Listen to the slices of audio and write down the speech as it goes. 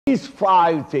these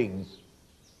five things,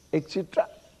 etc.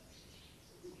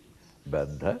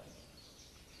 Bandha,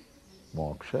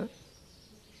 moksha,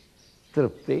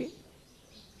 tripti,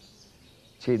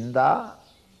 chinda,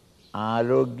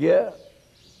 arogya,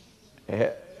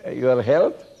 your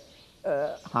health,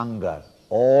 hunger.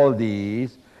 All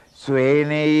these,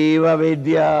 svenaiva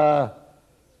vidya.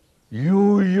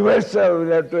 You yourself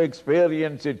will have to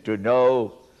experience it to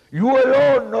know. You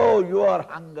alone know your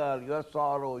hunger, your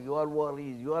sorrow, your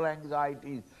worries, your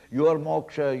anxieties, your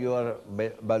moksha, your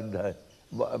bandha,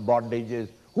 bondages.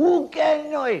 Who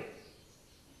can know it?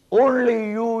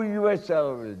 Only you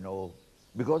yourself will know,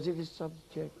 because it is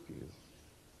subjective.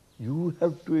 You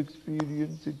have to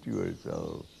experience it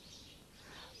yourself.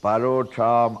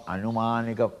 Parocham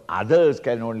anumanikam. Others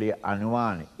can only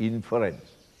anuman, inference.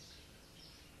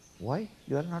 Why?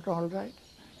 You are not all right?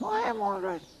 No, I am all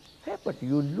right. Hey, but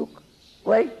you look.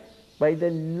 Why? By the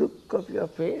look of your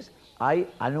face, I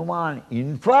anuman,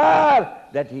 infer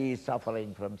that he is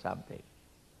suffering from something.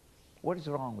 What is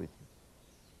wrong with you?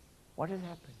 What has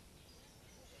happened?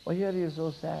 Why are you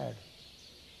so sad?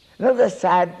 Now the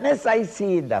sadness I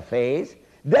see in the face,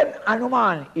 then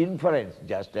anuman, inference,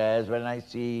 just as when I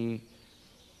see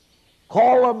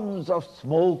columns of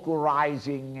smoke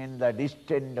rising in the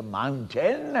distant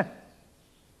mountain,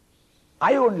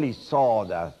 I only saw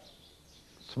the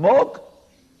smoke,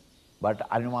 but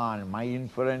anuman, my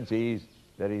inference is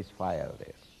there is fire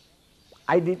there.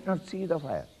 I did not see the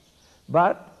fire,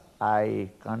 but I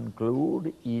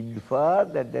conclude, infer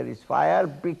that there is fire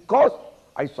because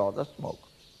I saw the smoke.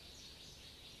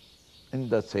 In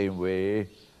the same way,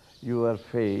 your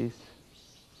face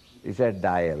is a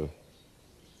dial.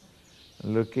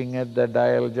 Looking at the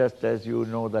dial just as you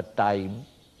know the time,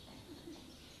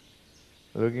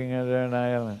 looking at the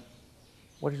dial,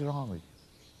 what is wrong with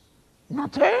you?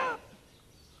 Nothing.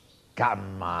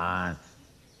 Come on,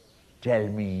 tell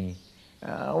me,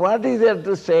 what is there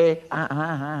to say?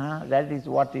 That is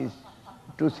what is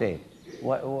to say.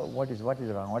 What is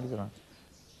wrong? What is wrong?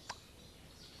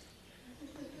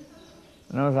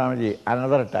 No, Swamiji,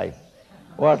 another time.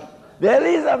 What? There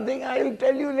is something, I will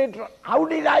tell you later. How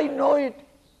did I know it?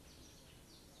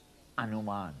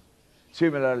 Anuman.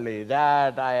 Similarly,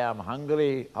 that I am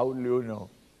hungry, how will you know?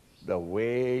 The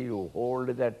way you hold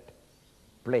that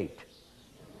plate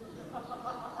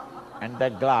and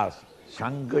that glass.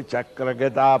 Shanga chakra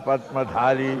gata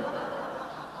padmadhari.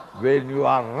 When you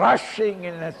are rushing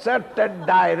in a certain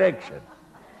direction,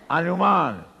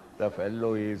 Anuman, the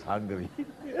fellow is hungry.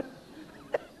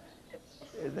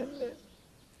 Isn't it?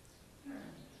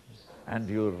 And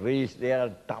you reach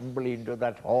there, tumble into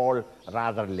that hole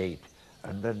rather late,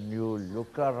 and then you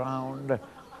look around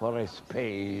for a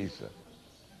space.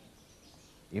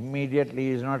 Immediately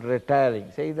he is not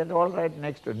retiring. Say, is that all right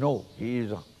next to? No, he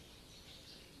is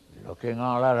looking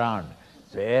all around.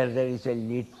 Where there is a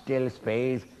little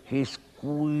space, he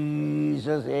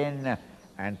squeezes in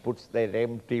and puts that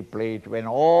empty plate when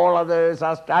all others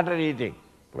are started eating.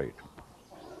 Plate.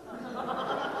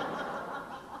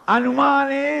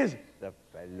 Anuman is, the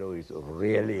fellow is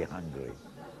really hungry.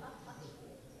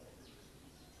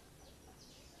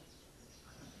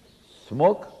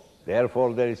 Smoke,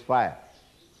 therefore there is fire.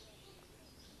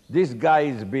 This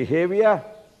guy's behavior,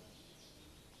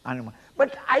 Anuman.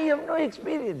 But I have no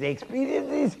experience. The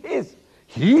experience is his.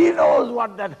 He knows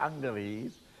what that hunger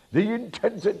is, the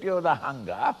intensity of the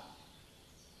hunger.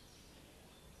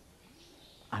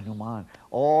 Anuman.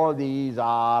 All these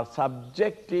are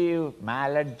subjective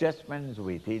maladjustments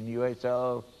within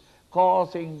yourself,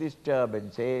 causing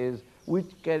disturbances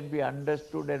which can be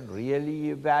understood and really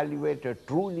evaluated,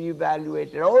 truly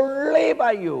evaluated only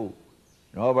by you,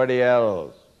 nobody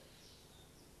else.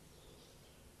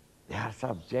 They are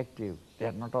subjective, they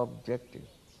are not objective.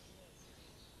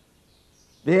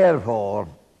 Therefore,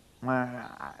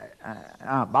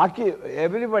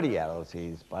 everybody else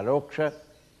is paroksha.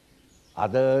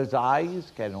 Others'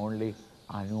 eyes can only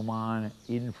anuman,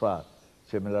 infer.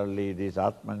 Similarly, this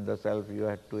Atman, the self, you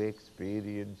have to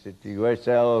experience it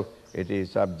yourself. It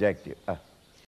is subjective.